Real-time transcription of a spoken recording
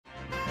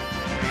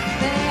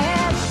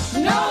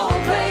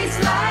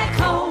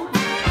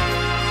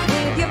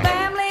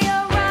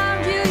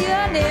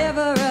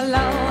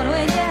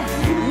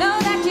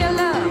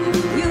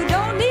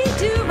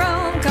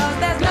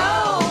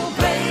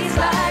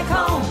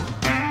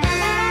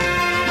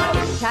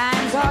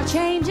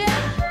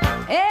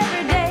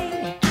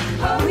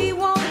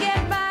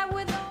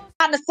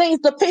things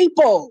to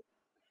people.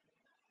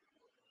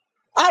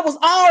 I was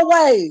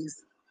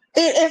always,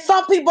 and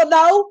some people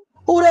know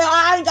who they are.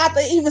 I ain't got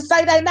to even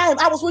say their name.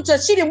 I was with her.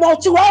 She didn't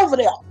want you over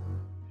there.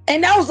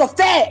 And those are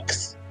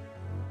facts.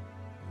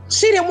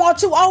 She didn't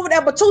want you over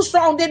there, but Too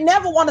Strong didn't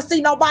never want to see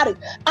nobody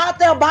out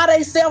there by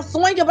themselves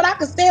swinging, but I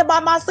can stand by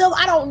myself.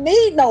 I don't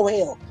need no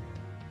help.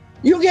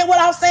 You get what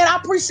I'm saying? I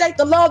appreciate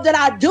the love that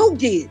I do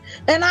get,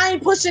 and I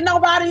ain't pushing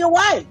nobody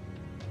away.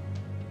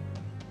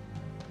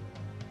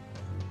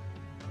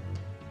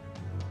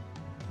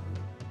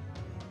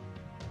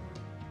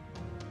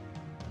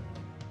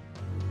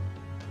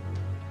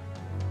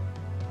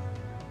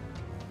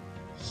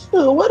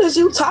 What is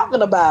you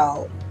talking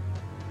about?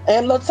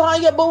 And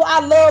Latanya, boo, I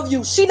love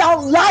you. She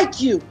don't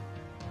like you.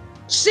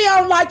 She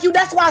don't like you.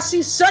 That's why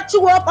she shut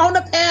you up on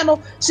the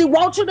panel. She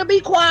wants you to be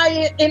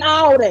quiet and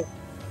all that.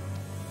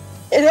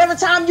 And every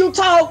time you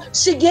talk,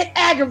 she get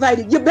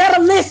aggravated. You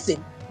better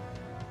listen.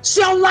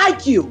 She don't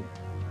like you.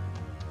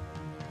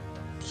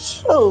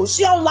 Shoot,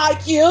 she don't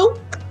like you.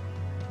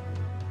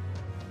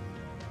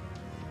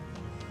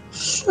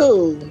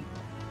 Shoot.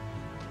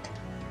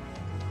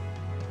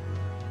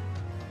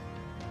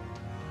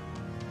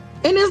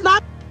 And it's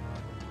not.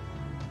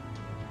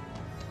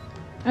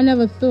 I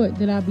never thought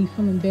that I'd be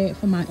feeling bad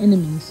for my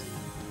enemies.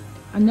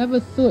 I never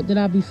thought that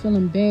I'd be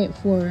feeling bad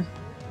for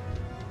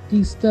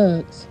these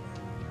thugs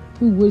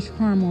who wish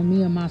harm on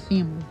me and my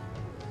family.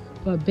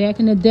 But back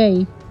in the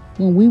day,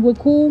 when we were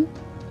cool,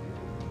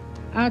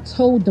 I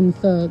told them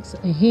thugs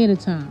ahead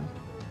of time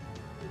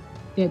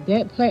that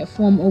that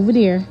platform over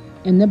there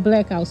in the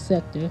blackout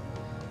sector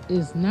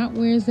is not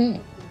where it's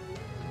at.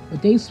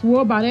 But they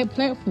swore by that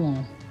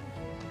platform.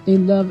 They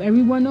love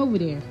everyone over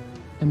there,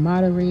 the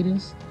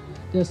moderators,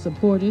 the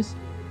supporters,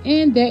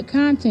 and that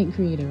content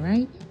creator,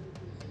 right?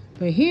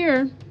 But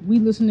here, we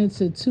listening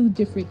to two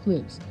different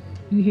clips.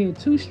 You hear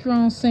Too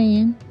Strong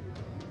saying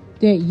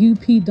that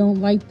UP don't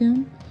like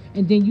them,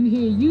 and then you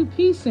hear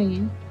UP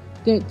saying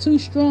that Too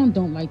Strong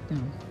don't like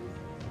them.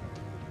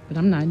 But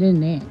I'm not in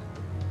that.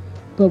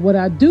 But what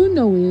I do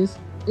know is,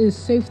 it's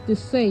safe to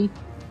say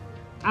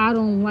I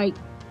don't like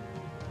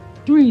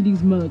 3 of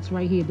these mugs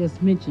right here that's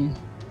mentioned.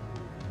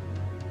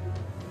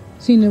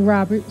 Tina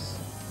Roberts,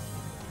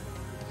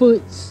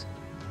 Foots,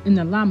 and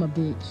the Llama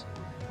Bitch.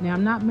 Now,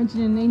 I'm not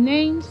mentioning their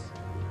names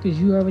because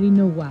you already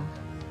know why.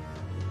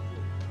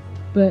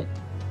 But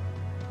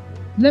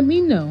let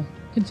me know.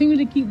 Continue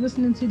to keep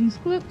listening to these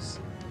clips,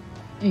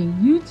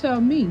 and you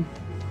tell me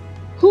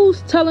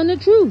who's telling the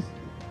truth.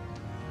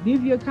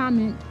 Leave your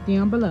comment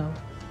down below.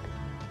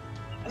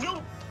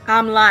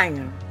 I'm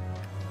lying.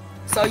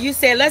 So you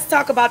said, let's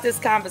talk about this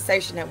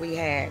conversation that we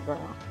had,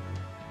 girl.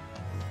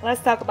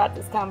 Let's talk about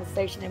this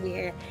conversation that we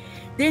had.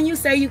 Then you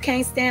say you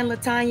can't stand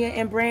Latanya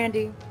and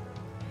Brandy.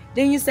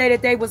 Then you say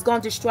that they was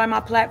going to destroy my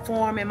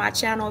platform and my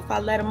channel if I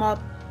let them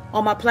up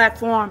on my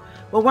platform.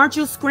 But weren't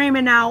you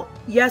screaming out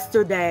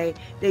yesterday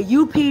that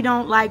UP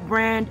don't like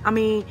Brand? I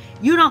mean,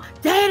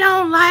 they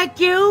don't like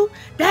you.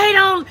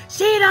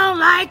 She don't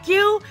like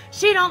you.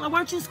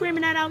 Weren't you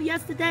screaming that out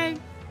yesterday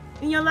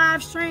in your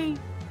live stream?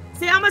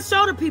 See, I'm going to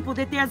show the people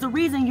that there's a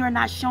reason you're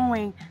not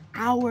showing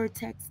our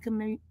text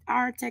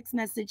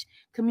message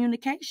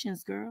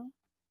communications, girl.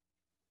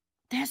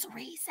 There's a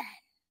reason.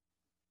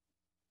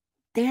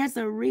 There's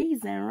a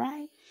reason,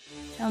 right?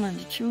 Telling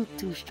the truth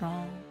Too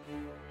Strong.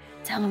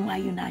 Tell them why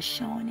you're not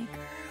showing it,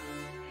 girl.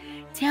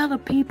 Tell the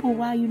people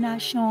why you're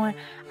not showing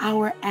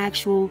our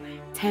actual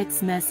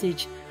text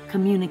message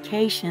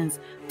communications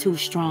Too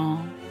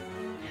Strong.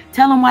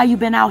 Tell them why you've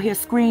been out here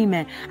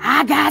screaming,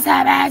 I got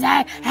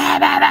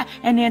something,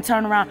 and then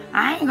turn around,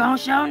 I ain't gonna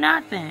show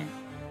nothing.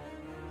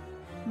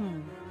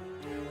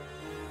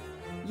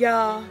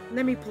 Y'all,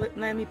 let me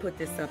put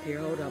this up here.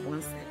 Hold up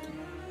 1 second.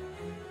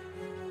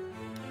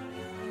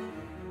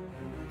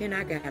 And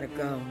I gotta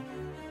go.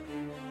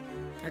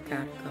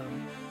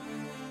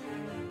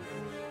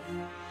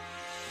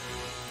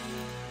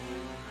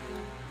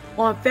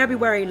 On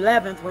February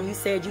 11th, when you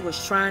said you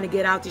was trying to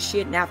get out the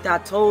shit, and after I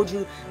told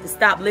you to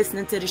stop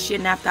listening to the shit,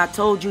 and after I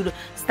told you to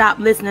stop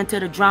listening to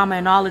the drama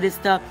and all of this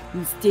stuff,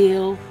 you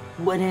still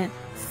wouldn't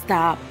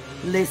stop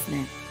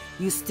listening.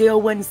 You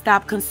still wouldn't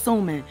stop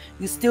consuming.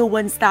 You still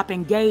wouldn't stop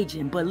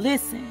engaging. But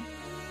listen,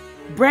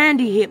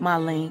 Brandy hit my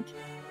link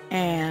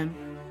and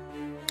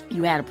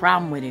you had a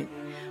problem with it.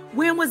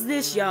 When was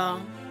this,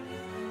 y'all?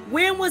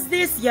 When was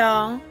this,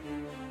 y'all?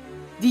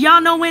 Do y'all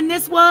know when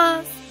this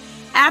was?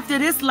 After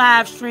this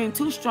live stream,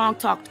 Too Strong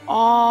talked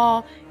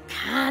all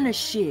kind of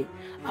shit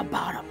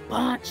about a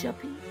bunch of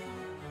people.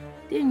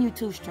 Didn't you,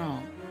 Too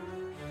Strong?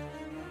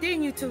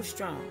 Didn't you, Too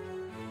Strong?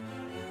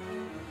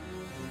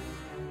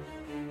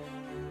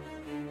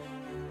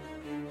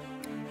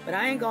 But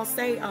I ain't gonna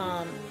say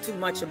too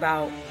much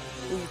about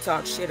who you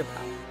talk shit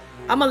about.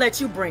 I'm gonna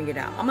let you bring it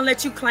out. I'm gonna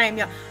let you claim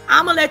your.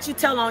 I'm gonna let you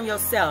tell on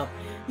yourself.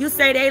 You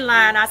say they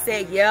lying. I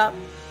say yep.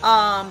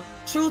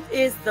 Truth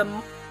is the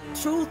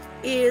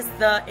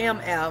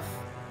MF.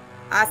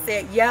 I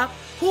said yep.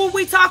 Who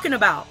we talking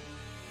about?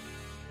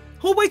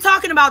 Who we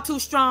talking about? Too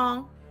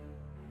Strong.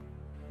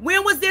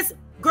 When was this?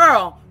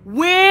 Girl,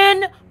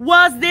 when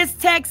was this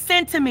text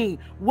sent to me?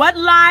 What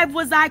live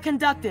was I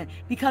conducting?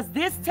 Because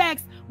this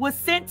text was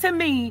sent to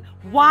me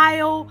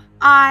while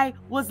I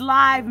was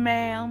live,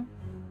 ma'am.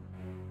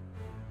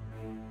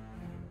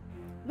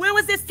 When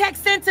was this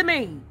text sent to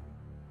me?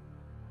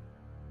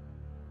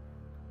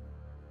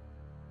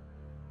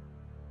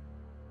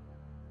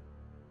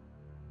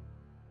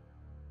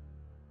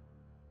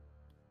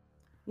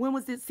 When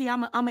was it? See,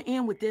 I'm going to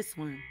end with this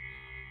one.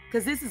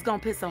 Because this is going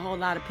to piss a whole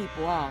lot of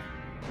people off.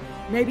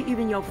 Maybe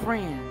even your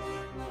friends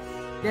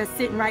that's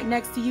sitting right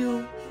next to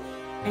you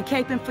and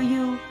caping for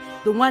you.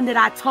 The one that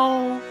I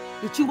told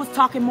that you was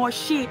talking more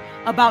shit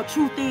about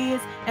Truth Is,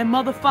 and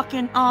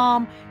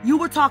motherfucking, you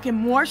were talking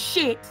more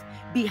shit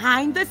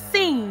behind the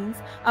scenes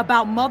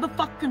about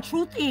motherfucking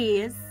Truth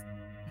Is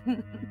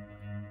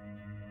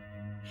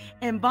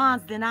and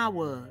Bonds than I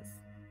was.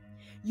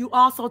 You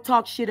also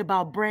talk shit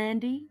about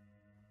Brandy,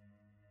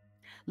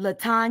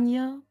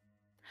 Latanya,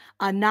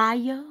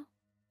 Anaya.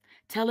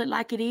 Tell it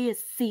like it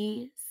is,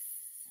 sis.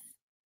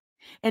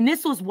 And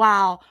this was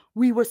while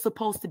we were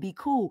supposed to be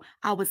cool.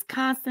 I was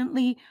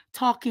constantly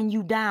talking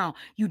you down.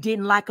 You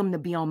didn't like them to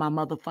be on my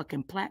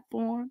motherfucking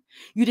platform.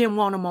 You didn't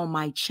want them on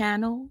my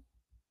channel.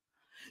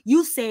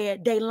 You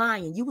said they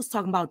lying. You was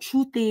talking about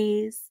Truth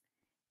Is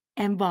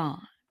and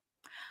Vaughn.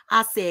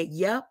 I said,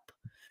 yep.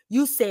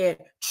 You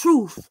said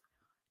Truth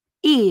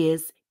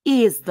is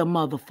the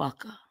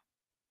motherfucker.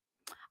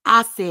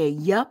 I said,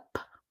 yep.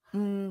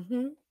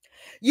 Mm-hmm.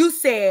 You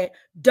said,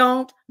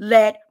 don't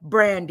let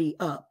Brandy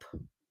up.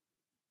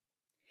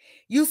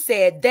 You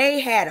said they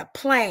had a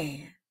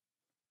plan.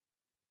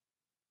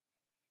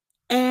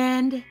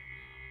 And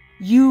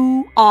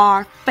you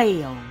are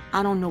failed.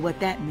 I don't know what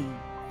that means.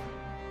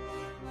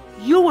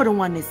 You were the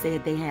one that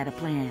said they had a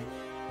plan.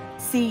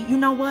 See, you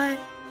know what?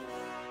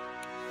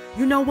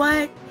 You know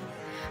what?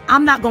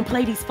 I'm not going to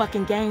play these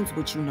fucking games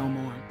with you no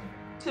more.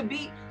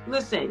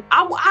 Listen,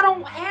 I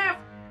don't have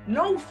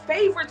no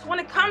favorites when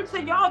it comes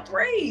to y'all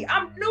three.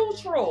 I'm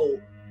neutral.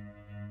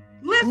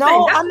 Listen,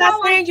 no, I'm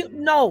not saying you.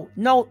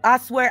 No, I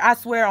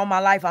swear on my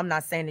life, I'm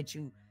not saying that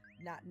you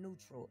not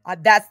neutral.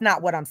 That's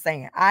not what I'm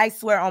saying. I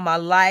swear on my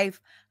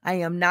life, I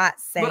am not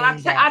saying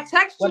that. But I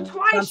texted you what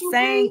twice. I'm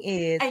saying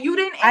is, and you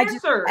didn't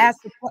answer.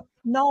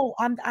 No,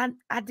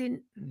 I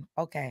didn't.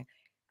 Okay.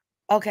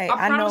 Okay,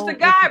 I promise to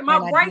God, my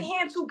right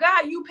hand to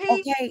God, UP.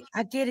 Okay,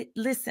 I get it.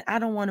 Listen, I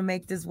don't want to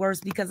make this worse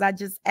because I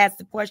just asked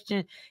the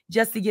question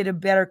just to get a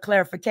better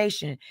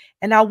clarification.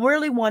 And I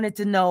really wanted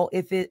to know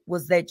if it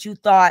was that you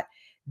thought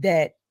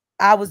that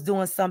I was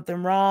doing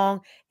something wrong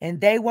and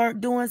they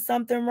weren't doing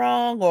something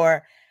wrong,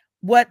 or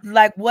what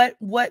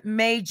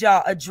made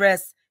y'all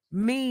address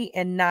me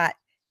and not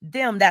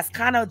them? That's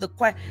kind of the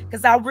question,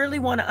 because I really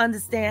want to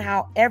understand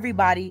how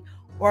everybody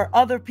or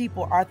other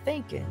people are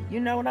thinking. You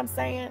know what I'm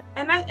saying?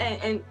 And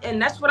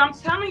that's what I'm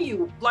telling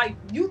you. Like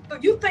you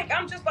think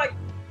I'm just like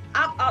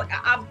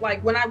I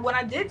like when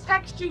I did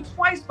text you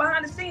twice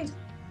behind the scenes,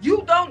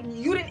 you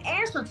didn't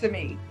answer to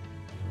me.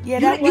 Yeah,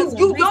 you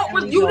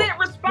didn't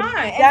respond.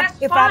 And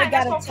that's if fine. I'd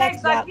have got a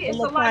text while it's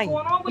a lot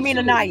going on with you.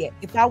 Anaya,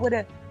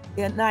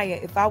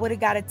 if I would have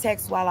got a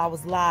text while I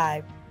was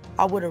live,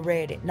 I would have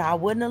read it. Now I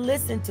wouldn't have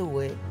listened to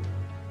it.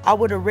 I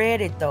would have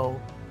read it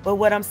though. But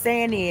what I'm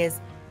saying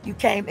is, you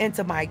came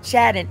into my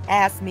chat and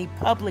asked me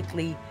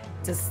publicly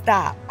to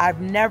stop. I've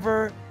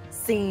never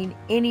seen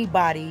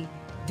anybody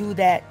do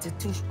that to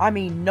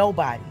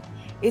nobody.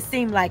 It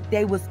seemed like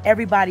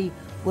everybody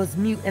was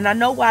mute. And I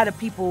know why the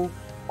people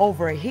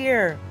over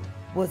here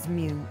was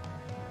mute,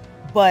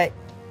 but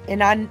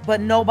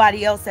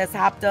nobody else has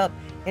hopped up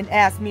and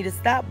asked me to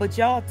stop but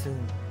y'all two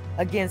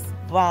against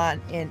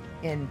Vaughn and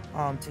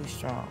Too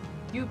Strong.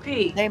 UP.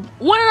 When did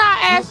I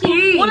ask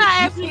you? When did I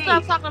ask you to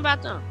stop talking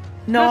about them?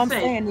 No, listen,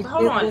 I'm saying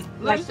hold on.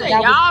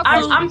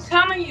 I'm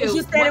telling you.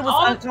 You said it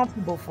was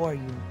uncomfortable for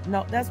you.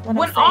 No, that's what I'm saying.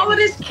 When all of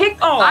this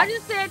kicked off, I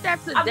just said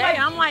that today.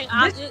 I'm like,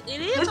 it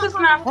is. This is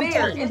not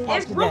fair.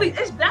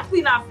 It's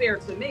definitely not fair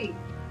to me.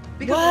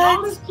 Because when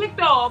all this kicked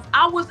off,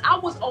 I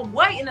was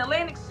away in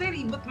Atlantic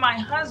City with my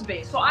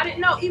husband, so I didn't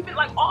know even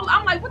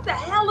I'm like, what the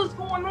hell is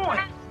going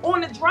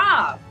on the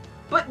drive?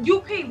 But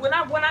UP, when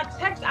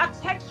I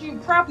text you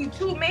probably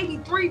 2, maybe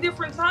 3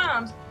 different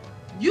times.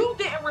 You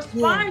didn't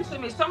respond to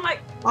me. So I'm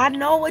like, I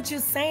know what you're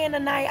saying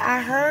tonight.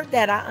 I heard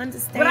that. I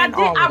understand.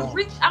 But I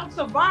reached out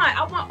to Vaughn.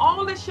 I want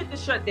all this shit to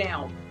shut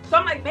down. So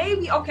I'm like,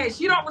 maybe, okay,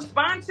 she don't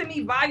respond to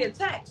me via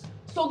text.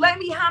 So let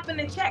me hop in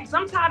the chat, because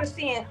I'm tired of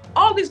seeing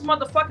all these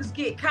motherfuckers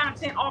get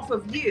content off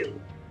of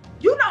you.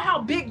 You know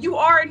how big you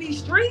are in these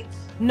streets?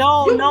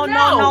 No,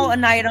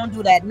 Anaya, don't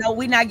do that. No,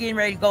 we're not getting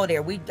ready to go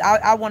there.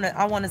 I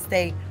wanna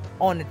stay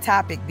on the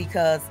topic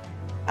because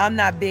I'm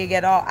not big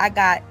at all.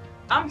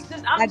 I'm just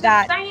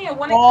saying,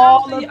 when it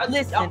comes to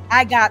listen,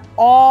 I got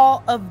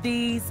all of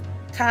these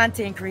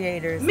content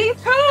creators. Me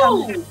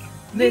too.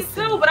 Me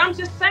too. But I'm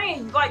just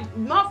saying, like,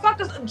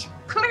 motherfuckers,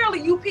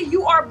 clearly, UP,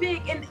 you are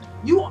big in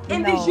these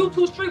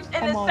YouTube streets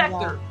in this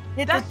sector.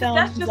 Hit the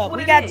thumbs up.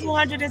 We got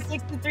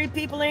 263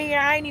 people in here.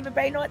 I ain't even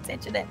paying no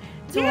attention to that.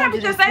 Yeah,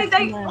 because they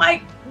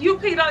like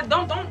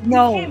don't.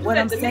 No, what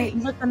I'm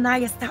saying. Look,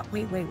 Anaya, stop.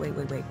 Wait.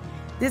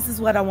 This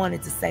is what I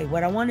wanted to say.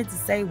 What I wanted to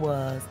say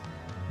was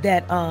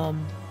that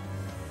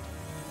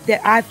that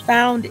I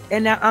found,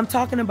 and I'm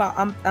talking about.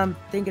 I'm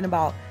thinking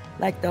about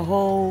like the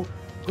whole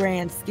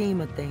grand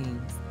scheme of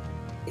things.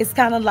 It's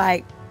kind of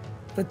like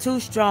for Too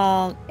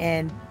Strong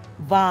and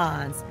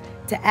Vons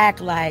to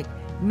act like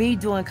me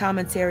doing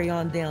commentary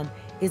on them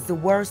is the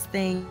worst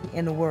thing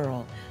in the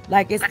world.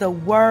 Like it's the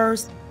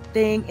worst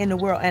thing in the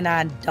world. And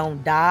I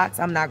don't dox.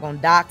 I'm not going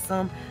to dox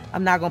them.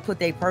 I'm not going to put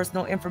their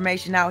personal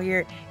information out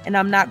here, and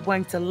I'm not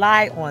going to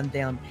lie on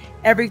them.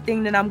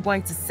 Everything that I'm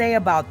going to say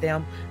about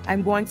them,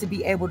 I'm going to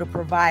be able to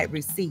provide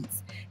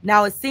receipts.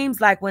 Now, it seems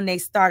like when they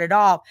started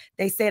off,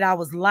 they said I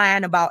was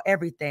lying about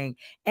everything.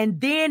 And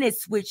then it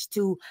switched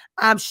to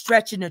I'm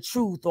stretching the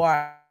truth,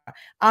 or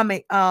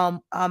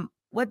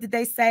what did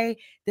they say?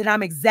 That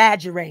I'm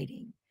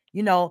exaggerating.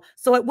 You know,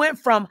 so it went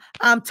from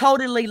I'm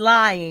totally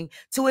lying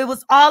to it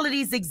was all of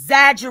these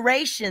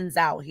exaggerations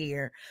out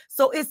here.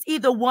 So it's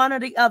either one or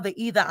the other.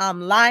 Either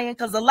I'm lying,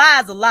 because a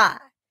lie is a lie.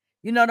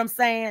 You know what I'm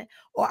saying?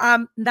 Or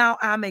I'm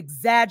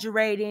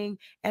exaggerating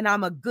and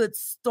I'm a good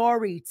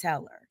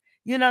storyteller.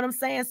 You know what I'm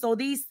saying? So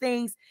these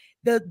things,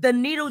 the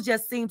needle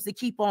just seems to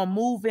keep on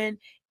moving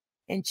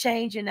and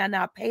changing, and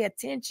I pay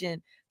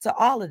attention to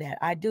all of that.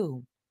 I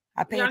do.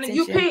 I pay attention.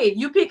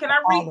 UP, can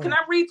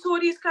I read two of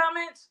these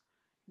comments?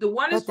 The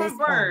one is from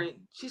Vern.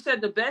 She said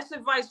the best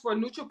advice for a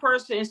neutral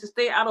person is to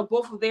stay out of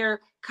both of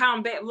their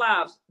combat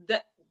lives.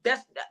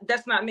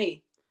 That's not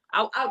me.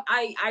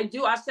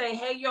 I say,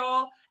 hey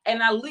y'all,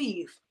 and I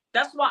leave.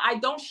 That's why I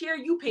don't share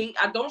UP.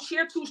 I don't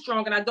share Too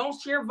Strong, and I don't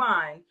share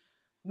Vine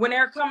when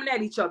they're coming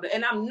at each other.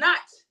 And I'm not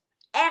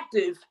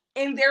active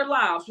in their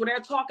lives when they're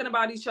talking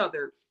about each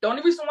other. The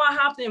only reason why I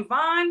hopped in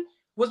Vine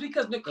was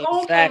because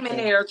Nicole came in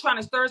there trying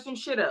to stir some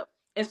shit up.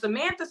 And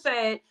Samantha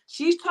said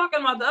she's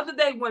talking about the other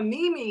day when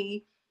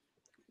Mimi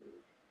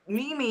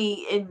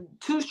and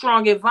Too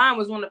Strong and Vine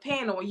was on the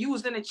panel, and you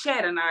was in the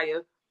chat,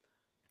 Anaya.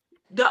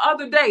 The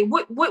other day,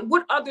 what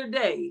other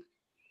day?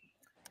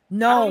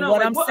 No,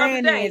 what I'm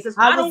saying is,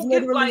 I was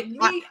literally.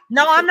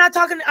 I'm not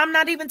talking. I'm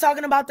not even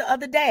talking about the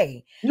other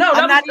day. No,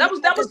 that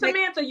was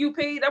Samantha.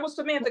 UP. That was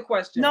Samantha's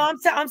question. No,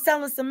 I'm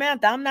telling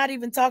Samantha. I'm not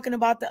even talking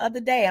about the other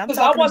day. I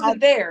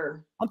wasn't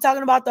there. I'm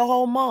talking about the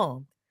whole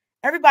month.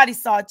 Everybody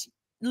saw it.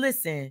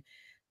 Listen,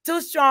 Too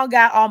Strong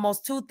got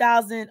almost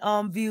 2,000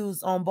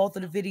 views on both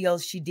of the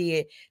videos she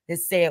did that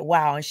said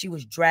wow, and she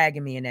was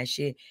dragging me in that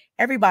shit.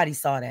 Everybody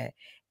saw that.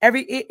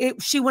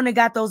 She wouldn't have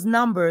got those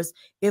numbers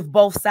if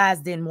both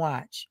sides didn't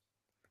watch.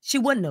 She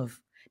wouldn't have.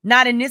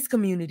 Not in this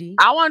community.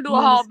 I want to do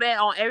a whole bet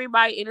on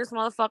everybody in this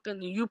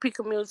motherfucking UP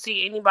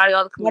community, anybody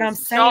other community. What I'm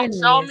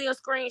saying show me a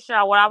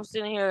screenshot where I was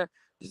sitting here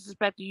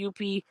disrespecting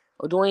UP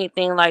or doing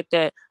anything like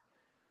that.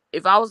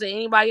 If I was in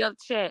anybody other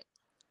chat,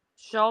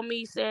 show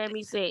me saying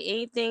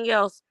anything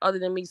else other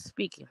than me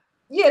speaking.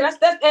 Yeah,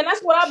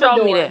 that's what I've been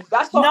doing. That.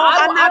 That's no,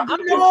 I'm not.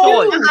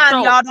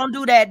 Y'all don't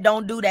do that.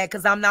 Don't do that,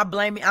 because I'm not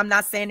blaming. I'm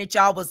not saying that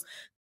y'all was